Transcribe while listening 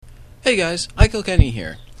Hey guys, Kenny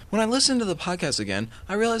here. When I listened to the podcast again,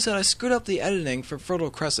 I realized that I screwed up the editing for Fertile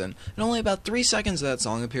Crescent, and only about 3 seconds of that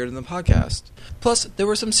song appeared in the podcast. Plus, there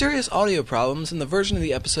were some serious audio problems in the version of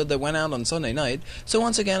the episode that went out on Sunday night, so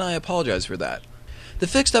once again I apologize for that. The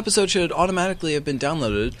fixed episode should automatically have been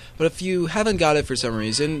downloaded, but if you haven't got it for some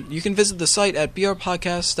reason, you can visit the site at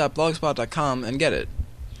brpodcast.blogspot.com and get it.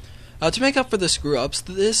 To make up for the screw-ups,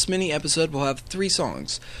 this mini-episode will have 3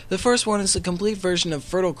 songs. The first one is the complete version of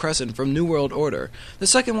Fertile Crescent from New World Order. The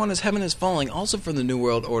second one is Heaven is Falling, also from the New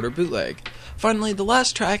World Order bootleg. Finally, the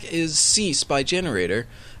last track is Cease by Generator,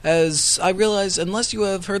 as I realize unless you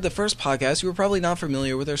have heard the first podcast, you are probably not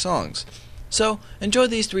familiar with their songs. So, enjoy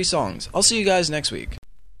these 3 songs. I'll see you guys next week.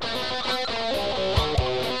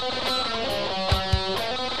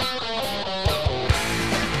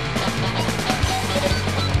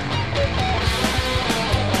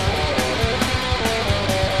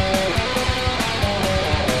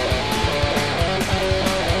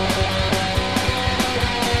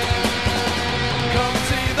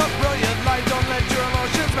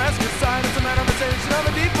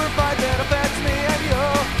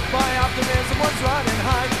 Running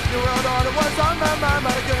high, New World Order was on my mind,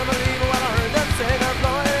 but I couldn't believe it when I heard them say they're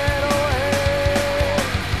blowing away.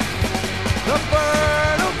 The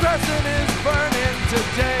Fertile Crescent is burning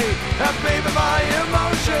today, and baby my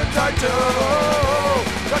emotions are too.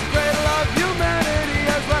 The cradle of humanity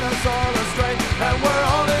has led us all astray, and we're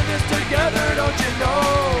all in this together, don't you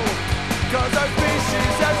know? 'Cause our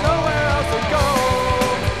species has nowhere else to go.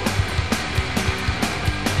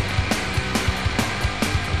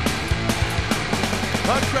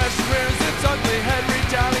 A crash rears its ugly head,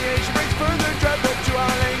 retaliation brings further dread, but you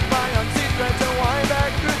are linked by unseen threads and wind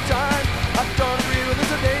back through time. I don't agree with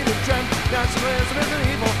this dated trend. Nationalism is an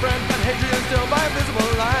evil friend, and hatred is still by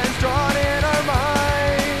visible lines drawn in our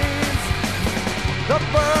minds. The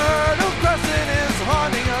Fertile Crescent is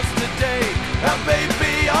haunting us today, and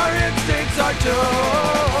maybe our instincts are too.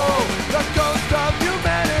 The ghost of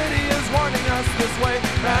humanity is warning us this way,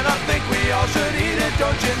 and I think we all should eat it,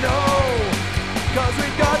 don't you know? 'Cause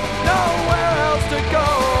we've got nowhere else to go.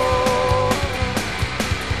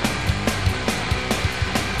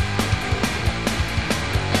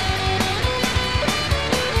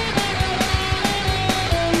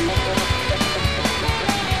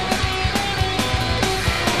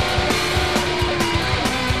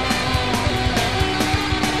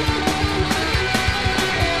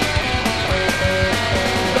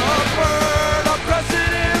 The Fertile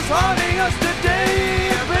Crescent is haunting us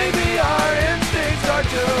today, and maybe our instincts are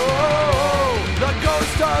too. The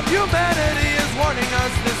ghost of humanity is warning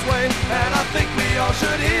us this way, and I think we all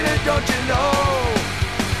should eat it, don't you know?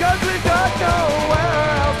 'Cause we've got nowhere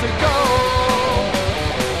else to go.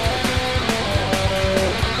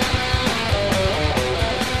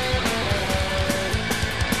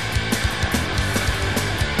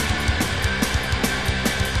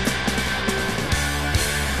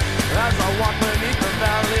 As I walk beneath the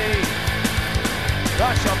valley,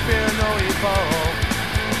 I shall fear no evil.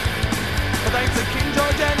 But thanks to King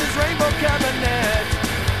George and his rainbow cabinet,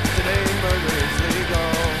 today murder is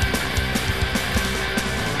legal.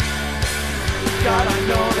 God, I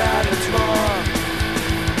know that it's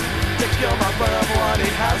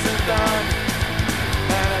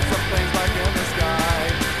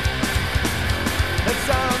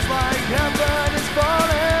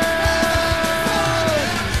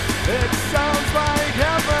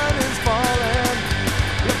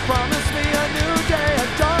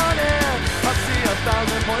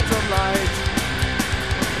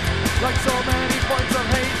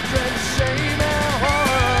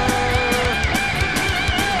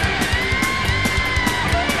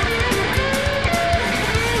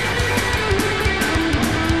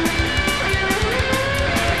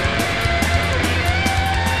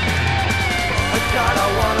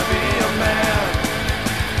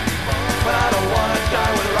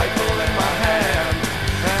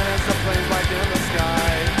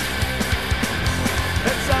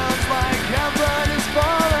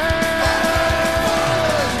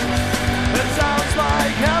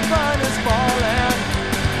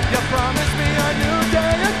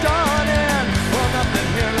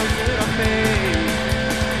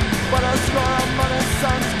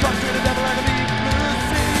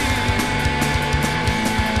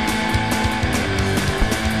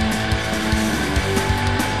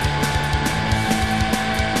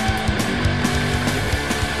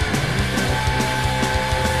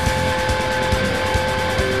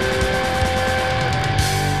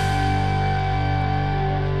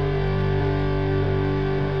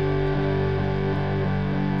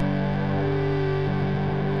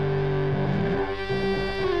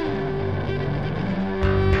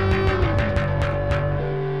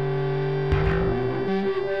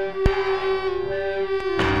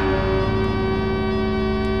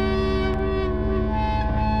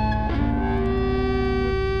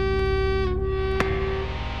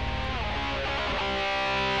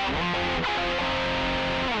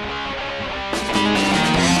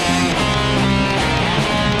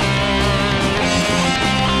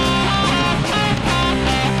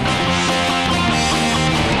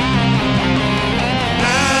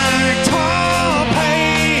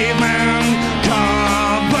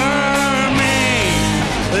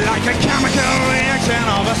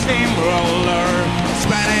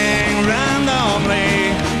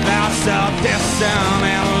distant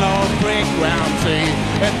and low frequency.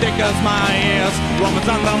 It tickles my ears, rumbles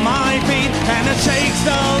under my feet, and it shakes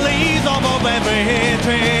the leaves off of every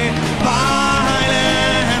tree.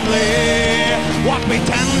 Violently, what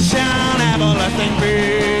pretension, everlasting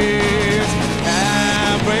peace.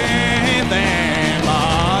 Everything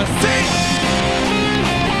must cease.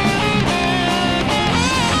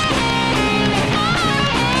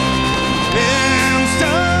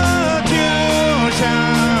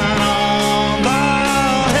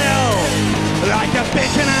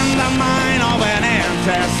 Vision in the mind of an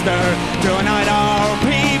ancestor to unite our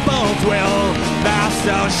people's will. There's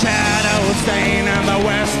still shadow stain in the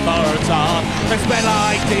west Fertile. It's been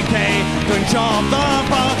like decay, control the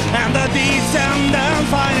fall, and the descendants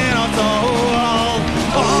finding us all.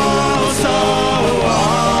 Oh, so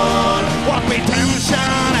on. What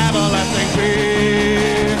pretension, everlasting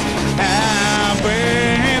peace.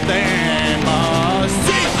 Everything must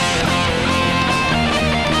cease.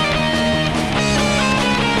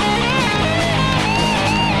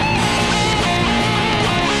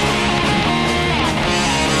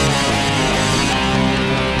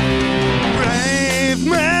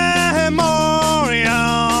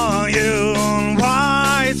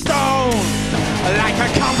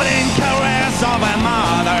 Of a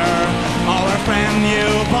mother or a friend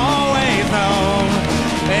you've always known.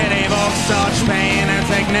 It evokes such pain and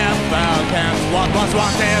significance. What was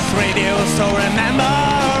once is reduced to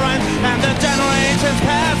remembrance, and the generations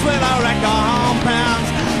pass without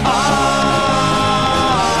recompense.